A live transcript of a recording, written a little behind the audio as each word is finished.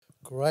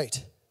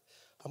Great.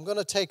 I'm going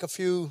to take a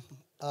few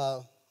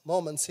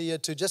moments here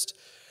to just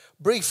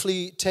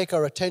briefly take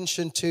our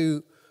attention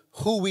to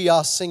who we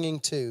are singing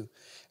to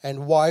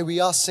and why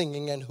we are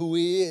singing and who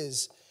He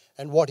is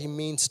and what He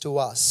means to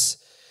us.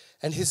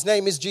 And His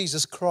name is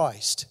Jesus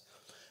Christ.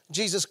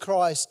 Jesus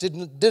Christ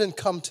didn't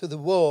come to the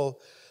world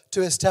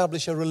to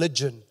establish a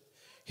religion.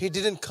 He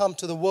didn't come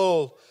to the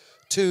world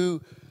to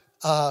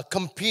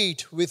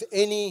compete with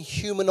any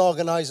human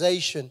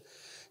organization.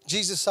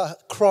 Jesus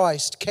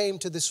Christ came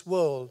to this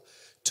world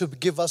to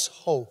give us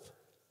hope.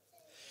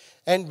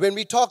 And when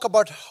we talk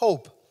about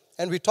hope,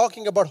 and we're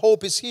talking about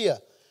hope is here.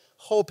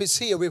 Hope is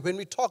here. When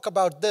we talk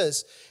about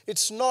this,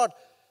 it's not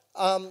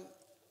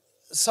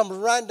some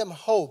random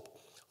hope.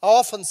 I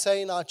often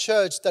say in our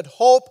church that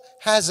hope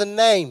has a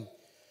name.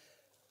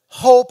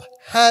 Hope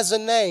has a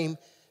name,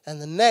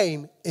 and the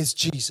name is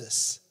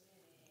Jesus.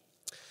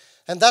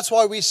 And that's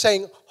why we're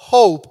saying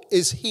hope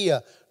is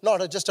here.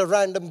 Not just a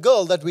random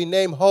girl that we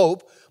name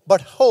Hope,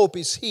 but hope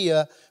is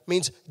here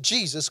means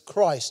Jesus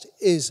Christ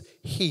is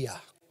here.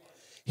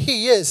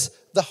 He is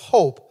the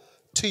hope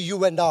to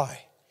you and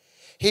I.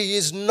 He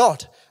is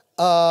not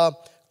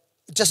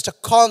just a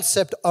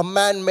concept, a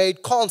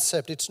man-made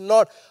concept. It's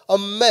not a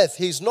myth.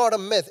 He's not a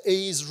myth.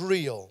 He is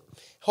real.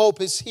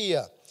 Hope is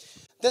here.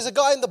 There's a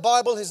guy in the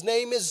Bible, his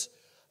name is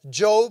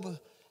Job.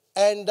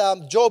 And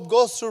Job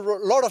goes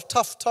through a lot of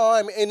tough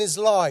time in his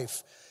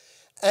life.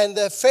 And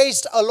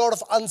faced a lot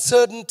of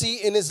uncertainty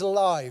in his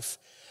life.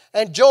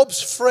 And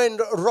Job's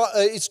friend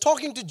is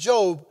talking to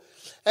Job.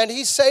 And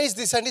he says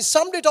this, and he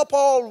summed it up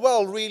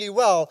all really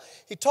well.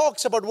 He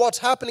talks about what's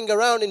happening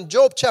around in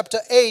Job chapter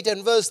 8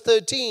 and verse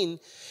 13.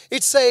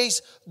 It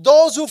says,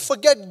 those who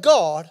forget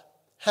God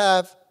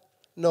have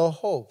no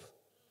hope.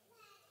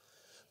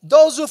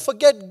 Those who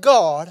forget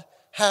God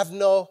have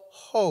no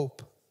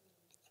hope.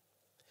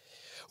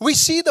 We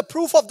see the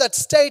proof of that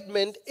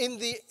statement in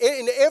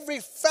every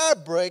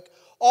fabric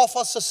of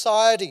our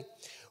society.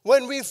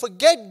 When we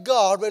forget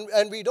God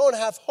and we don't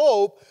have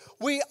hope,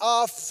 we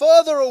are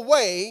further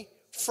away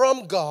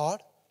from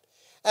God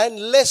and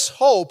less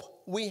hope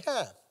we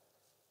have.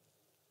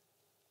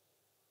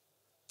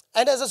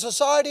 And as a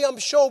society, I'm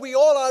sure we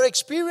all are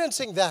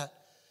experiencing that.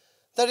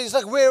 That is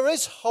like, where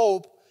is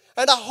hope?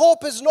 And our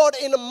hope is not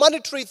in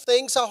monetary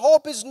things. Our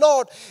hope is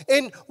not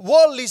in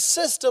worldly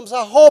systems.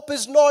 Our hope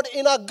is not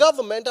in our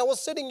government. I was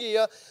sitting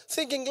here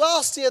thinking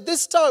last year,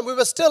 this time we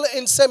were still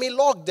in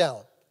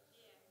semi-lockdown.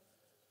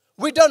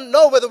 We don't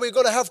know whether we're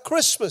going to have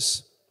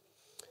Christmas.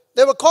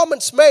 There were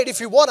comments made, if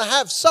you want to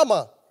have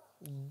summer,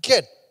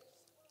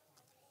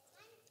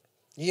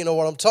 you know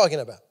what I'm talking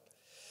about.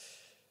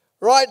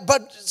 Right?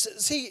 But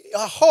see,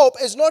 our hope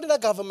is not in our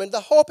government.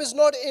 The hope is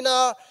not in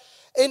our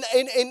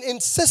in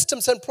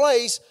systems and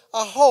place.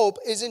 Our hope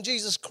is in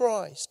Jesus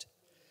Christ.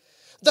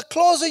 The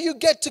closer you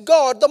get to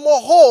God, the more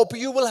hope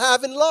you will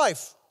have in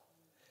life.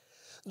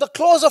 The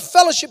closer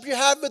fellowship you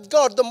have with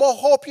God, the more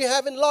hope you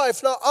have in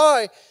life. Now,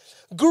 I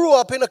grew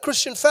up in a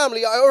Christian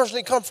family. I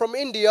originally come from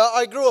India.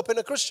 I grew up in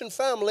a Christian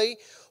family,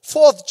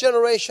 fourth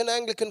generation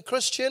Anglican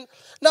Christian.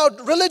 Now,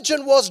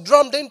 religion was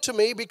drummed into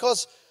me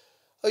because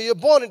you're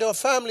born into a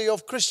family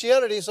of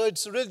Christianity, so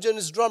religion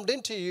is drummed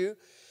into you.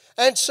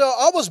 And so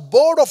I was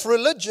bored of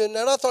religion,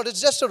 and I thought it's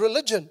just a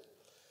religion.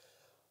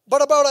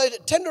 But about a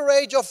tender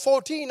age of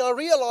 14, I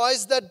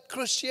realized that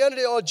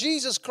Christianity or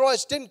Jesus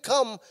Christ didn't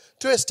come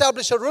to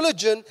establish a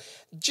religion.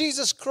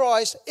 Jesus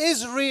Christ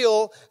is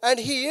real, and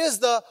He is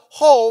the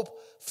hope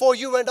for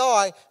you and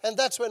I. And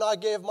that's when I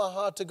gave my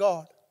heart to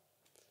God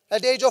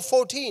at the age of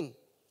 14.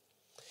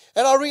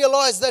 And I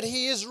realized that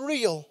He is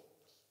real,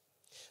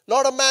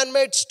 not a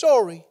man-made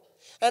story.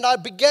 And I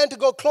began to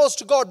go close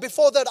to God.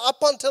 Before that, up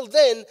until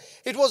then,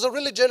 it was a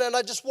religion, and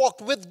I just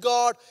walked with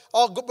God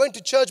or went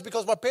to church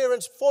because my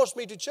parents forced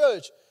me to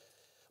church.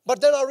 But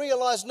then I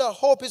realized, no,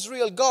 hope is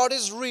real. God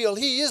is real.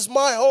 He is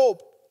my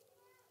hope.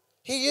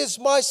 He is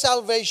my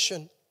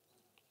salvation.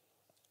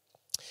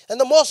 And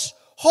the most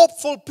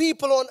hopeful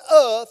people on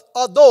earth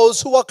are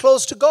those who are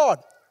close to God.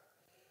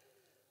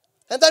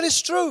 And that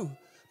is true.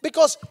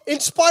 Because in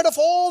spite of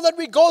all that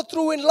we go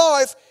through in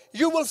life,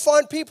 you will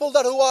find people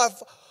that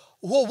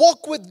who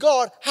walk with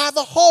God have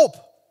a hope.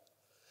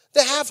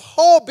 They have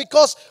hope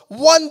because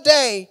one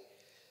day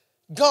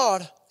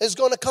God is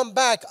going to come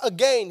back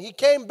again. He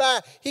came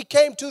back. He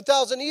came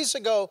 2,000 years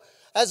ago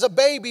as a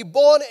baby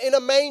born in a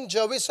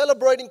manger. We're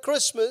celebrating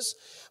Christmas.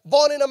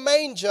 Born in a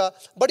manger,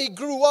 but He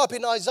grew up.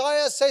 In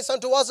Isaiah says,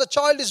 unto us a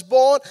child is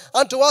born,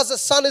 unto us a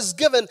son is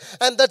given.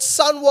 And that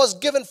son was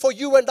given for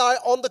you and I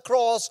on the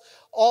cross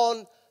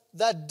on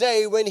that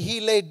day when He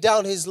laid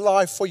down His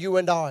life for you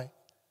and I.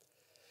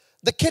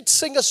 The kids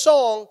sing a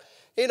song,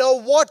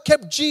 what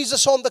kept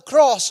Jesus on the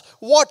cross?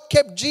 What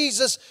kept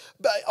Jesus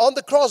on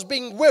the cross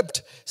being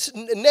whipped,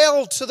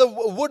 nailed to the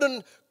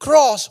wooden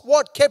cross?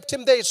 What kept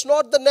Him there? It's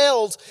not the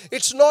nails.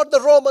 It's not the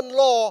Roman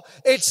law.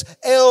 It's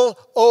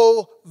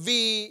Love,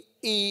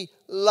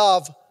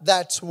 love.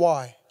 That's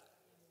why.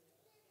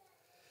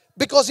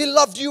 Because He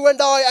loved you and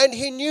I, and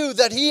He knew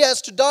that He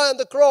has to die on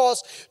the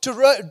cross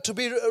to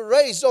be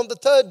raised on the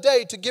third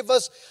day to give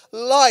us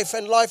life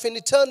and life in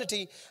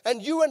eternity.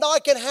 And you and I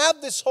can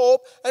have this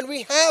hope, and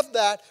we have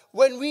that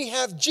when we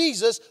have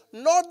Jesus,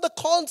 not the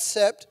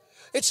concept.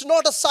 It's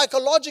not a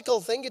psychological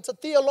thing, it's a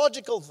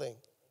theological thing.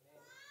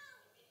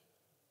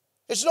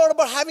 It's not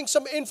about having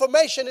some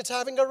information, it's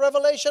having a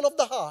revelation of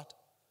the heart.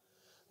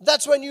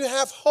 That's when you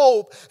have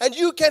hope, and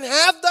you can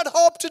have that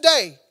hope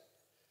today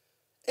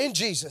in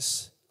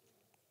Jesus.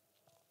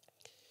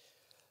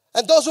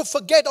 And those who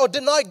forget or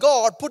deny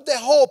God put their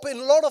hope in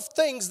a lot of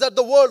things that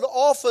the world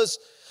offers.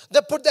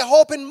 They put their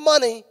hope in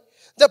money.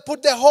 They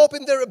put their hope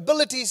in their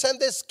abilities and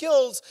their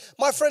skills.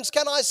 My friends,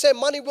 can I say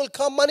money will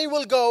come, money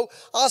will go.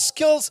 Our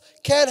skills,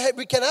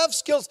 we can have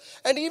skills.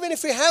 And even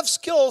if we have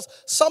skills,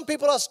 some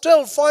people are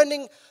still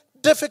finding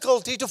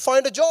difficulty to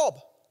find a job.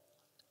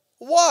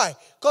 Why?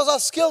 Because our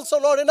skills are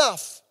not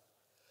enough.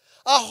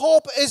 Our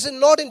hope is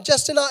not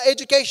just in our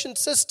education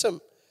system.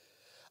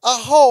 Our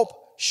hope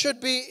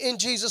should be in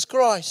Jesus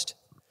Christ.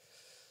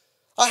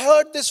 I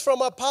heard this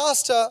from a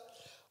pastor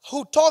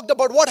who talked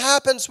about what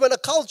happens when a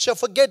culture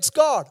forgets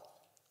God.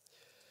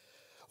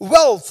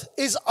 Wealth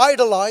is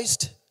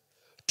idolized,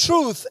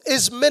 truth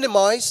is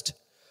minimized,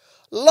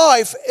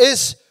 life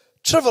is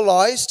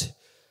trivialized,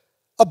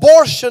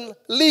 abortion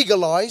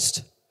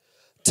legalized,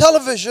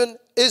 television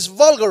is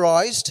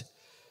vulgarized,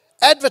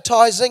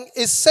 advertising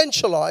is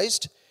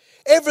sensualized,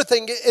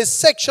 everything is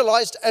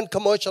sexualized and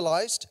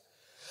commercialized.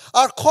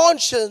 Our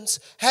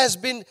conscience has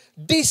been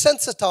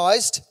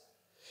desensitized.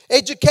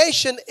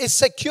 Education is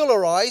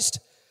secularized.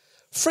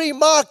 Free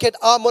market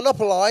are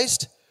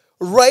monopolized.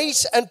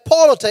 Race and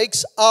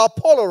politics are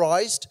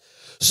polarized.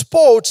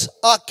 Sports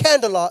are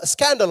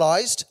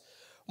scandalized.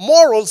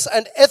 Morals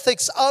and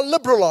ethics are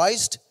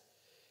liberalized.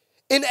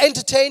 In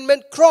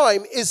entertainment,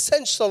 crime is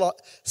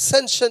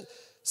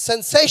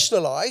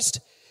sensationalized.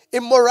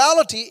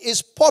 Immorality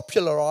is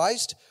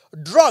popularized.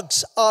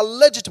 Drugs are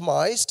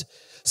legitimized.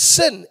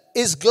 Sin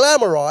is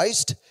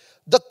glamorized.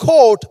 The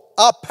court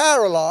are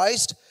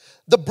paralyzed.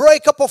 The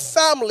breakup of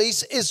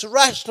families is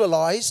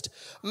rationalized.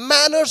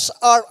 Manners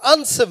are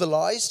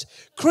uncivilized.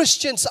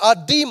 Christians are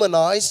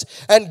demonized.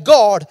 And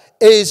God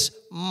is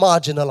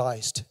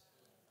marginalized.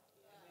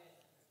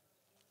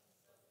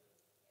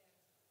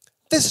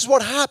 This is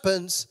what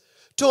happens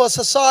to a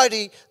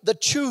society that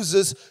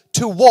chooses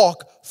to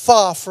walk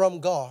far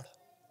from God.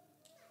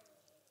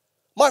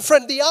 My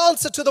friend, the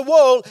answer to the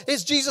world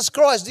is Jesus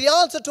Christ. The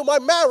answer to my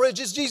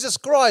marriage is Jesus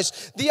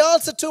Christ. The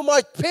answer to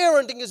my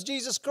parenting is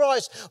Jesus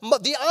Christ.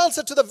 The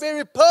answer to the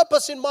very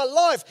purpose in my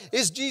life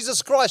is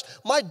Jesus Christ.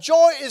 My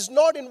joy is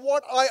not in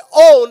what I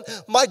own.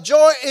 My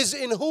joy is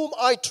in whom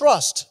I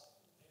trust.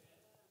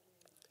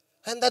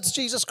 And that's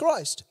Jesus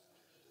Christ.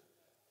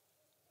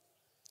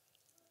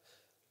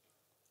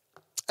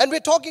 And we're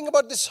talking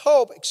about this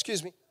hope,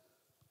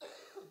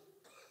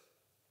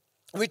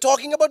 We're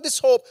talking about this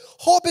hope.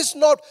 Hope is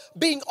not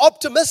being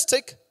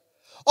optimistic.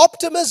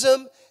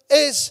 Optimism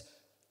is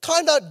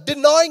kind of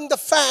denying the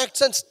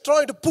facts and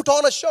trying to put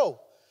on a show.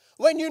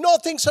 When you know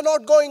things are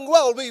not going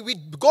well, we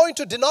go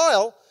into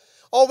denial.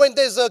 Or when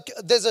there's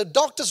a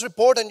doctor's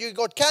report and you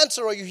got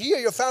cancer, or you hear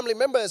your family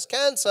member has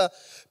cancer,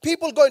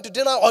 people go into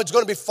denial. Oh, it's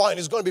going to be fine.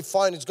 It's going to be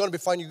fine. It's going to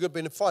be fine. You're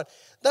going to be fine.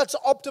 That's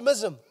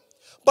optimism.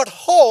 But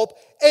hope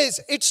is,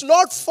 it's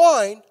not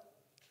fine.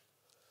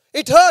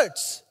 It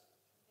hurts.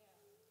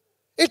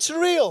 It's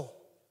real.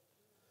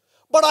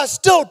 But I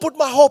still put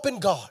my hope in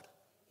God.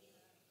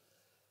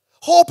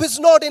 Hope is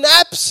not in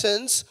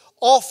absence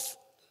of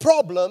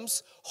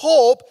problems.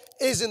 Hope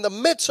is in the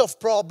midst of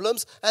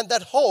problems, and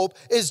that hope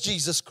is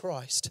Jesus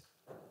Christ.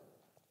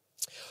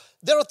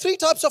 There are three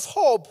types of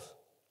hope.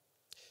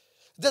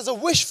 There's a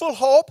wishful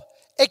hope,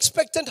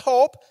 expectant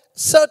hope,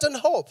 certain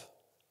hope.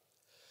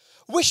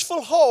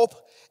 Wishful hope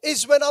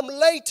is when I'm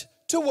late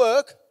to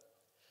work.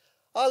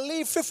 I'll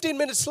leave 15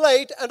 minutes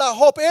late and I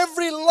hope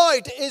every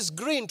light is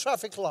green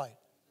traffic light.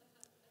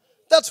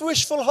 That's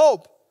wishful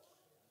hope.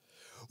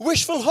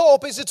 Wishful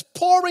hope is it's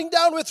pouring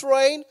down with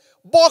rain,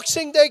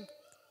 Boxing Day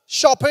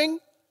shopping,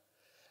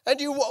 and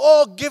you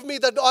all give me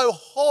that, I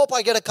hope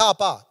I get a car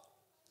park.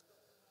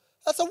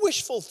 That's a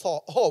wishful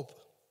hope.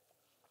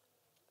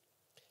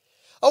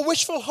 A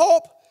wishful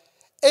hope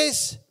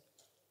is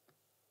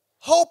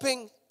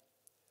hoping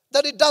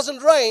that it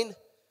doesn't rain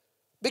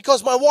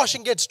because my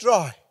washing gets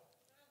dry.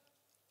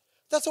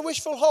 That's a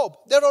wishful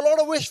hope. There are a lot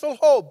of wishful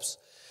hopes.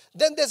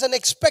 Then there's an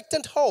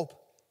expectant hope.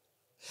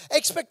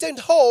 Expectant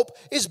hope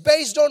is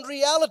based on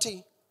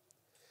reality.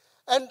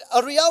 And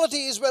a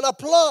reality is when I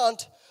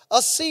plant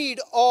a seed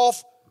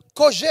of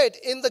courgette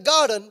in the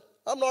garden.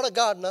 I'm not a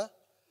gardener.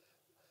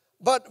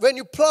 But when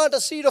you plant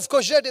a seed of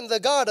courgette in the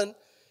garden,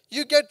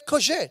 you get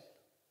courgette.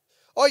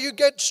 Or you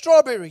get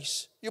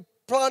strawberries. You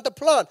plant a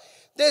plant.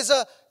 There's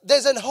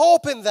an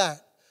hope in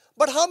that.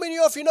 But how many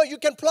of you know you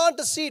can plant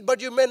a seed,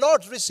 but you may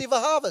not receive a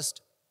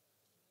harvest?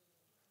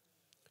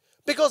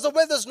 Because the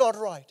weather's not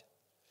right.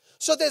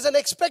 So there's an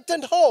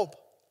expectant hope.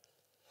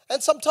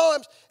 And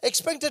sometimes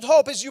expectant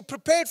hope is you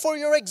prepared for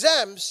your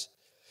exams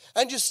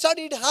and you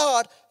studied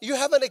hard, you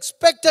have an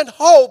expectant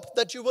hope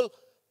that you will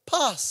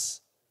pass.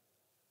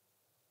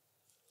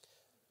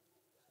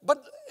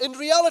 But in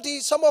reality,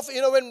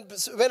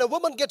 when a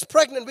woman gets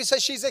pregnant, we say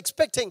she's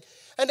expecting.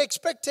 And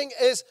expecting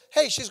is,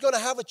 hey, she's going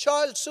to have a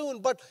child soon.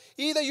 But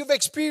either you've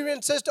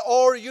experienced it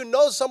or you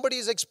know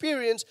somebody's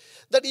experienced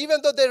that even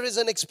though there is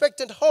an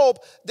expectant hope,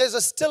 there's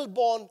a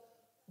stillborn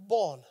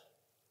born.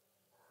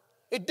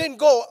 It didn't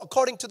go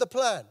according to the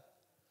plan.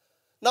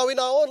 Now, in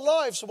our own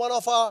lives, one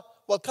of our,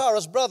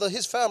 Kara's brother,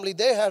 his family,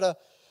 they had a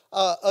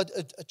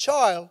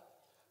child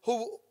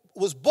who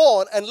was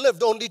born and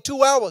lived only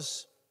 2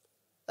 hours.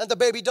 And the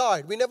baby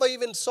died. We never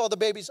even saw the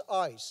baby's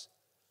eyes.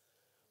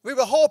 We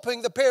were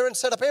hoping, the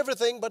parents set up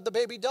everything, but the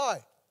baby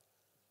died.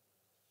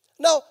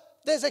 Now,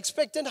 there's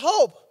expectant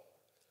hope.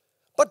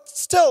 But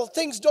still,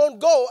 things don't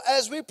go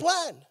as we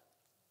plan.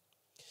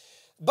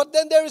 But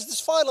then there is this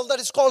final that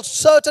is called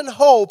certain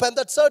hope. And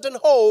that certain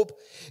hope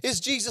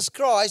is Jesus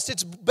Christ.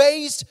 It's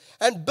based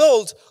and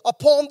built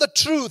upon the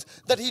truth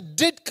that He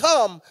did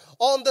come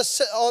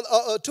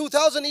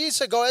 2,000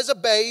 years ago as a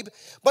babe.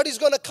 But He's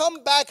going to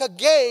come back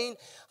again.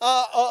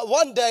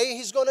 One day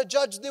He's going to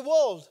judge the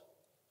world.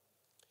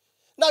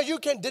 Now you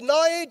can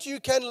deny it,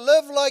 you can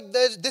live like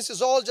this is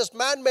all just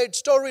man-made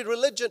story,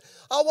 religion.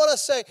 I want to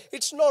say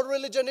it's not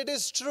religion, it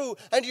is true.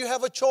 And you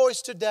have a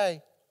choice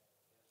today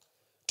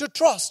to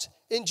trust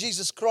in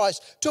Jesus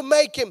Christ, to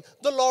make Him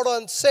the Lord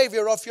and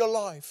Savior of your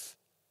life.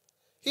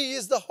 He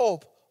is the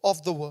hope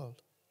of the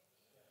world.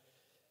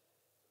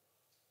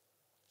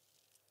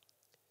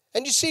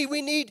 And you see,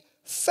 we need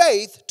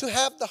faith to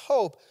have the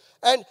hope.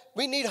 And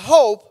we need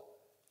hope.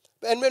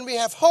 And when we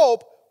have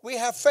hope, we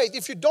have faith.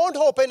 If you don't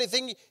hope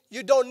anything,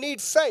 you don't need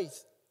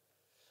faith.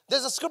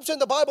 There's a scripture in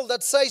the Bible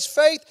that says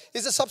faith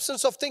is the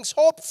substance of things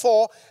hoped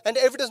for and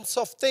evidence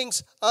of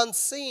things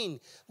unseen.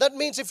 That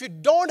means if you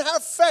don't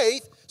have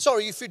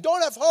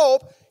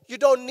hope, you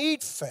don't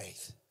need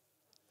faith.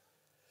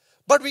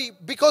 But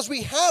because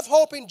we have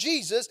hope in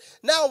Jesus,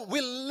 now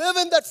we live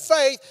in that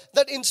faith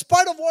that in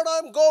spite of what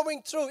I'm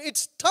going through,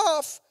 it's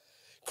tough.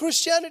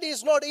 Christianity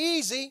is not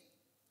easy.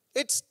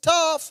 It's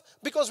tough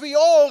because we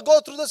all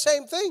go through the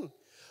same thing.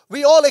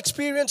 We all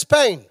experience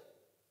pain.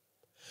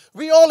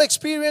 We all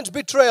experience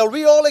betrayal.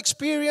 We all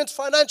experience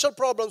financial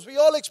problems. We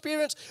all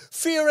experience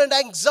fear and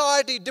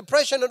anxiety,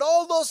 depression and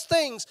all those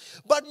things.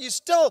 But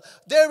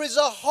there is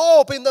a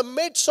hope in the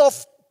midst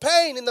of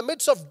pain, in the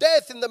midst of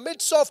death, in the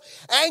midst of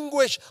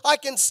anguish. I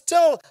can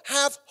still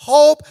have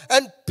hope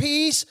and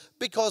peace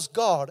because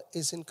God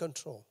is in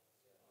control.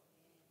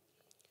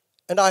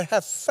 And I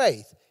have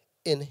faith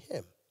in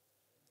Him.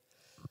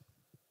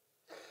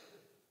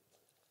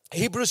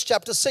 Hebrews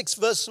chapter 6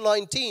 verse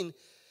 19,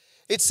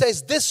 it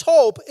says, this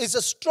hope is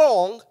a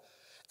strong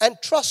and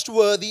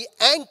trustworthy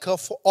anchor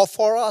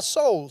for our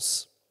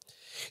souls.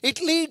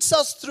 It leads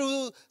us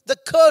through the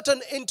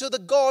curtain into the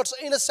God's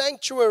inner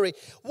sanctuary.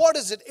 What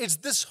is it? It's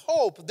this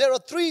hope. There are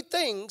three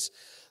things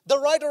the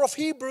writer of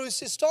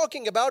Hebrews is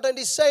talking about, and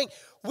he's saying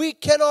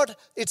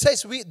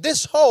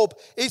this hope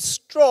is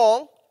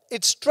strong,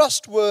 it's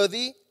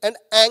trustworthy, and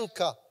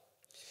anchor.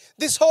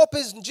 This hope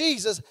is in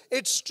Jesus.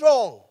 It's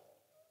strong.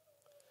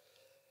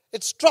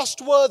 It's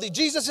trustworthy.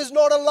 Jesus is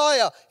not a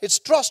liar. It's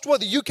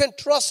trustworthy. You can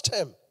trust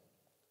Him.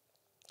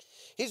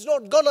 He's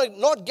not going to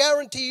not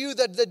guarantee you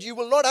that you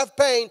will not have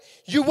pain.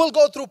 You will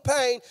go through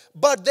pain,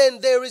 but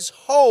then there is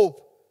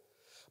hope.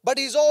 But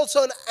He's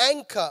also an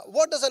anchor.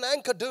 What does an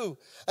anchor do?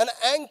 An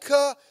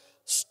anchor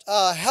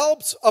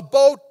helps a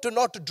boat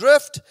not to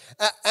drift.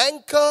 An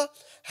anchor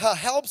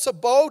helps a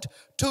boat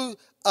to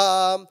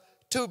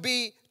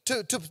be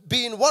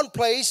in one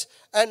place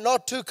and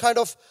not to kind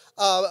of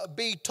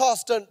be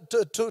tossed to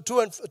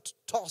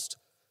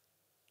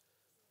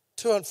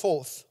and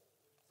forth.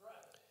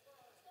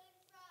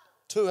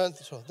 To and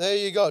fro. There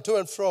you go. To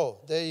and fro.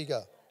 There you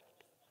go.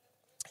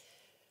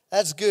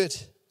 That's good.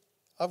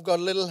 I've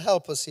got little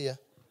helpers here.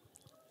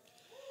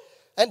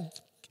 And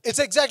it's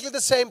exactly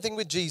the same thing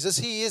with Jesus.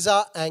 He is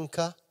our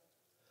anchor.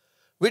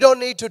 We don't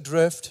need to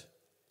drift.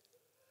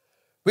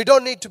 We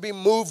don't need to be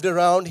moved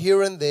around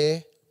here and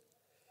there.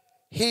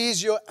 He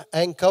is your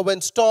anchor.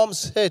 When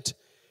storms hit,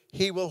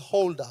 He will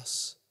hold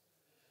us.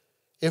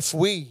 If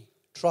we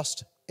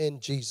trust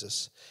in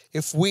Jesus,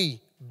 if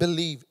we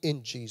believe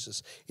in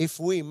Jesus, if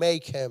we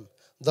make Him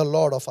the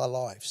Lord of our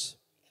lives.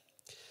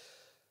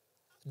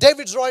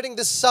 David's writing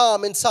this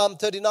psalm in Psalm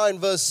 39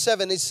 verse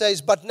 7. He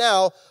says, but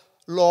now,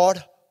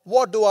 Lord,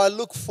 what do I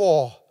look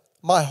for?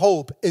 My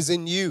hope is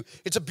in You.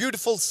 It's a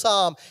beautiful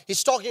psalm.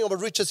 He's talking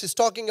about riches. He's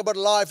talking about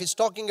life. He's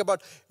talking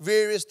about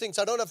various things.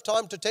 I don't have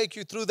time to take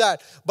you through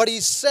that. But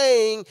he's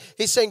saying,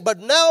 but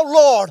now,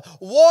 Lord,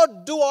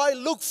 what do I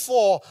look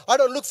for? I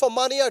don't look for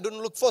money. I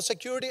don't look for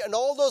security and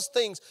all those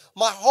things.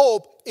 My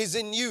hope is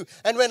in You.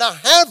 And when I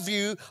have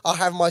You, I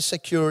have my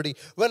security.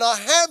 When I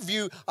have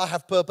You, I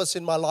have purpose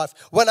in my life.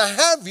 When I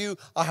have You,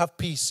 I have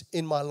peace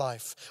in my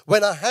life.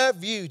 When I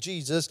have You,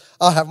 Jesus,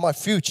 I have my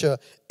future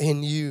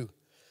in You.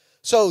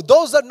 So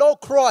those that know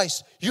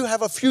Christ, you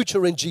have a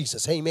future in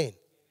Jesus. Amen.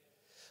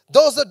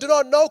 Those that do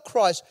not know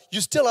Christ,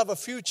 you still have a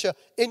future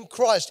in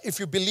Christ if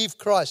you believe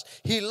Christ.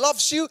 He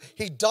loves you,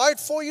 He died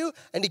for you,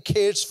 and He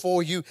cares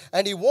for you.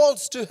 And He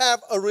wants to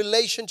have a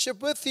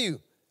relationship with you.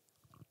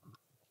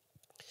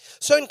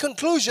 So in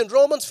conclusion,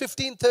 Romans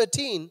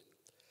 15:13,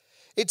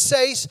 it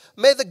says,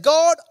 may the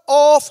God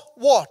of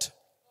what?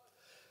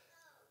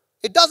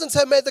 It doesn't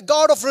say may the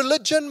God of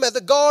religion, may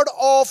the God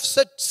of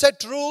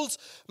set rules,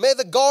 may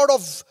the God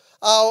of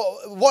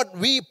what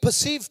we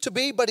perceive to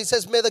be, but it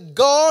says may the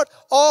God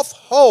of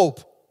hope.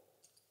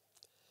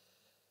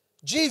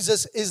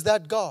 Jesus is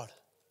that God.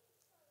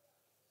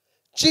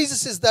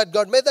 Jesus is that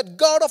God. May that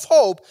God of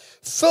hope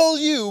fill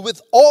you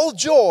with all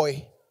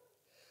joy.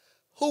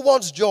 Who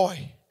wants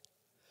joy?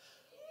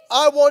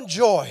 I want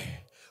joy.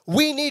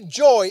 We need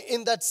joy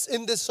in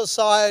this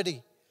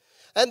society.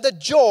 And the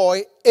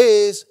joy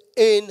is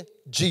in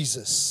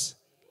Jesus.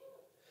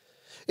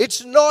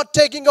 It's not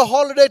taking a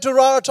holiday to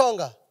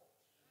Rarotonga.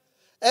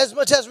 As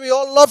much as we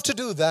all love to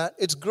do that,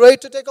 it's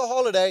great to take a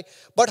holiday,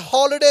 but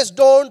holidays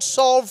don't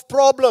solve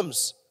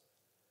problems.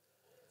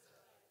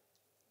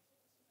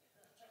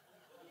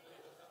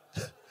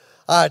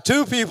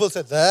 Two people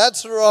said,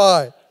 that's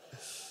right.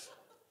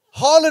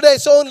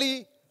 Holidays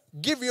only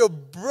give you a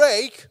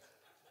break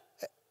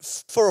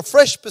for a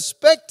fresh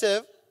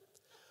perspective,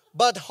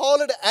 but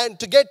holiday, and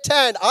to get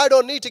tanned, I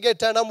don't need to get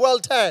tanned, I'm well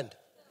tanned.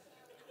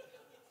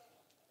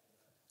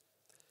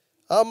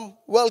 I'm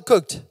well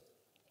cooked.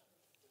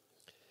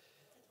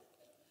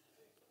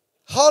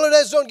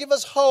 Holidays don't give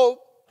us hope.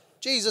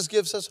 Jesus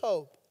gives us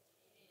hope.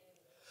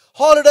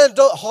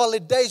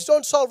 Holidays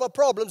don't solve our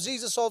problems.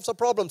 Jesus solves our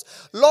problems.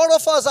 A lot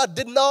of us are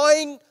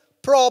denying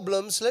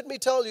problems. Let me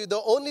tell you,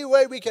 the only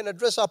way we can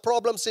address our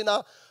problems in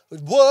our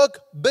work,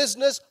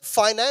 business,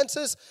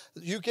 finances,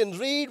 we can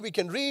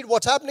read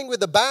what's happening with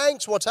the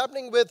banks, what's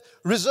happening with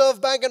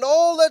Reserve Bank and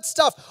all that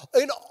stuff.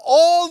 In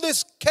all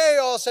this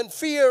chaos and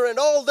fear and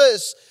all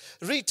this,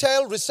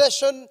 retail,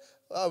 recession,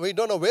 we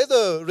don't know where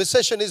the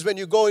recession is when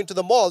you go into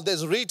the mall.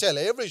 There's retail.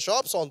 Every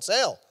shop's on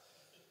sale.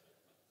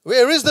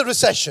 Where is the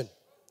recession?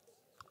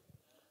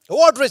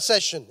 What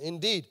recession,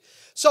 indeed.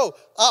 So,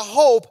 our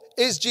hope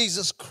is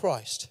Jesus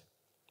Christ.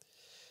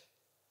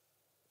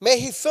 May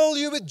He fill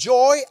you with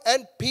joy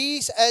and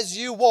peace as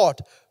you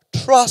what?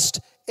 Trust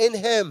in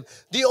Him.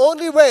 The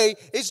only way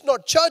is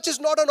not, church is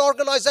not an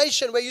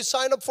organization where you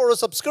sign up for a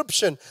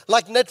subscription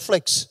like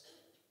Netflix.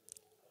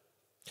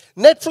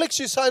 Netflix,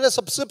 you sign a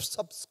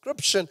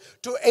subscription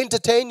to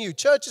entertain you.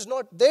 Church is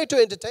not there to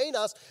entertain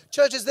us.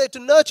 Church is there to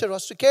nurture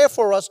us, to care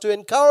for us, to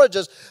encourage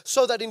us,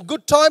 so that in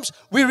good times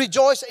we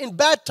rejoice, in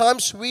bad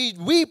times we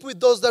weep with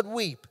those that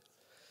weep.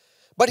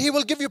 But He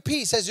will give you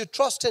peace as you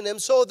trust in Him,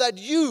 so that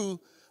you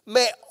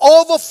may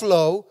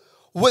overflow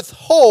with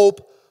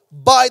hope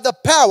by the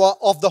power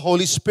of the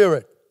Holy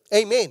Spirit.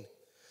 Amen.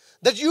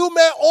 That you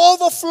may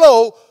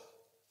overflow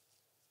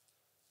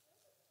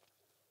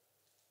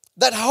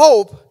that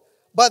hope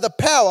by the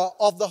power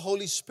of the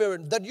Holy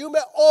Spirit, that you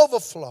may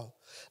overflow.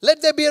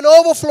 Let there be an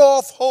overflow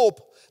of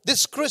hope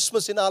this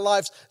Christmas in our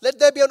lives. Let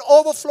there be an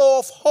overflow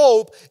of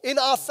hope in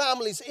our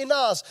families, in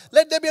us.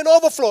 Let there be an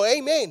overflow.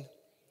 Amen.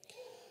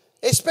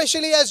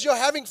 Especially as you're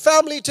having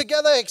family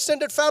together,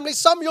 extended family.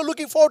 Some you're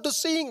looking forward to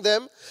seeing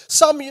them,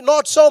 some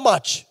not so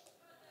much.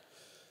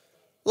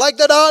 Like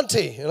that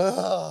auntie.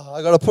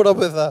 I got to put up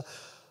with her.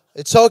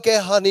 It's okay,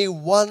 honey,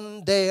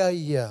 one day a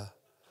year.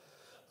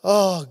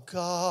 Oh,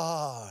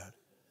 God.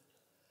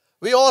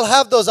 We all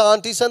have those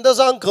aunties and those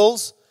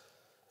uncles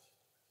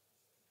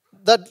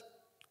that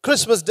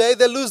Christmas Day,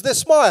 they lose their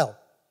smile.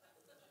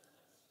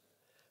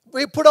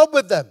 We put up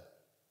with them.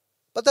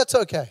 But that's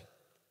okay.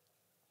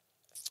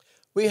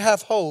 We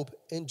have hope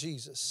in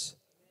Jesus.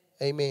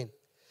 Amen.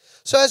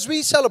 So as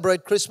we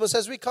celebrate Christmas,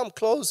 as we come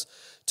close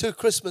to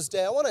Christmas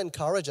Day, I want to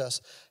encourage us.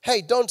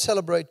 Hey, don't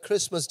celebrate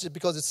Christmas just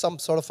because it's some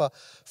sort of a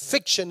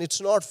fiction. It's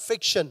not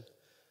fiction.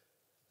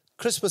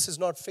 Christmas is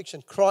not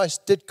fiction.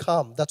 Christ did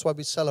come. That's why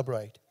we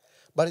celebrate.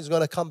 But He's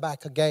going to come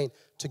back again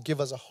to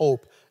give us a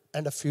hope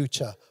and a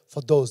future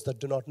for those that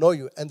do not know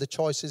you. And the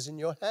choice is in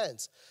your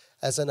hands.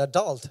 As an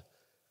adult,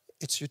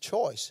 it's your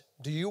choice.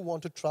 Do you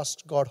want to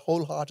trust God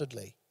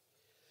wholeheartedly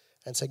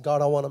and say,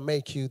 God, I want to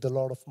make you the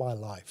Lord of my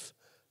life?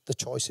 The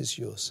choice is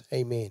yours.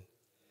 Amen.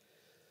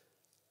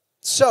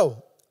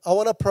 So, I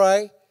want to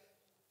pray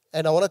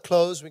and I want to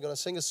close. We're going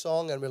to sing a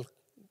song and we'll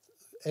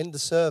end the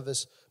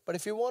service. But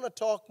if you want to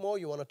talk more,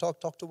 you want to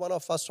talk to one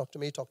of us, talk to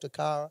me, talk to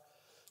Kara.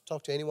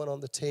 Talk to anyone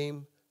on the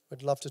team.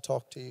 We'd love to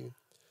talk to you.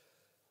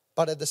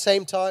 But at the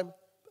same time,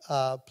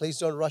 please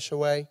don't rush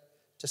away.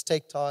 Just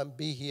take time,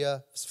 be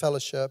here,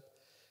 fellowship,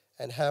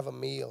 and have a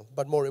meal.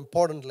 But more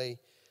importantly,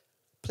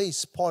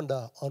 please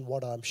ponder on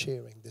what I'm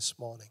sharing this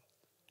morning.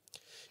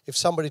 If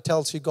somebody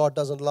tells you God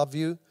doesn't love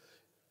you,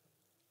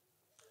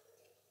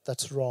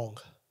 that's wrong.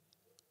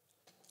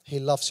 He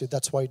loves you.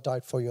 That's why He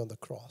died for you on the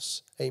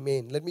cross.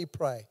 Amen. Let me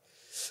pray.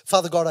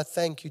 Father God, I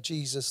thank you,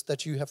 Jesus,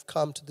 that you have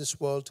come to this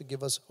world to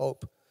give us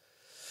hope.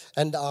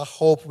 And our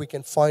hope, we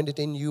can find it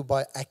in you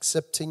by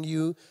accepting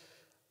you,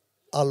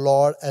 our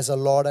Lord, as our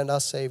Lord and our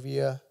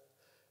Savior,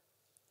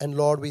 And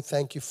Lord, we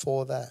thank you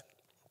for that.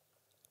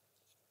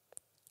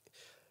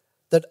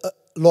 That,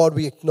 Lord,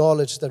 we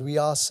acknowledge that we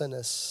are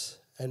sinners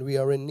and we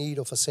are in need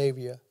of a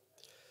Savior.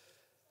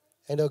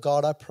 And, oh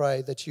God, I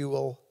pray that you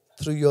will,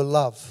 through your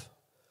love,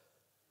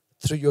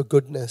 through your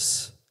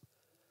goodness,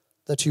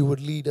 that you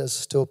would lead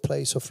us to a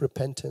place of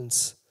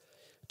repentance,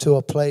 to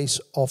a place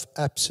of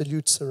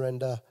absolute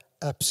surrender,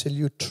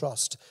 absolute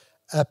trust,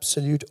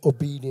 absolute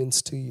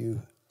obedience to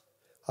you.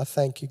 I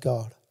thank you,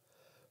 God,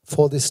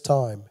 for this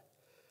time,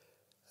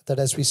 that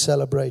as we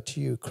celebrate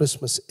you,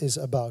 Christmas is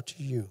about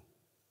you.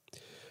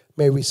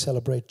 May we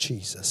celebrate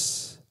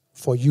Jesus,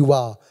 for you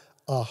are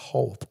our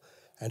hope,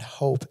 and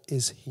hope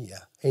is here.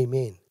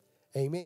 Amen. Amen.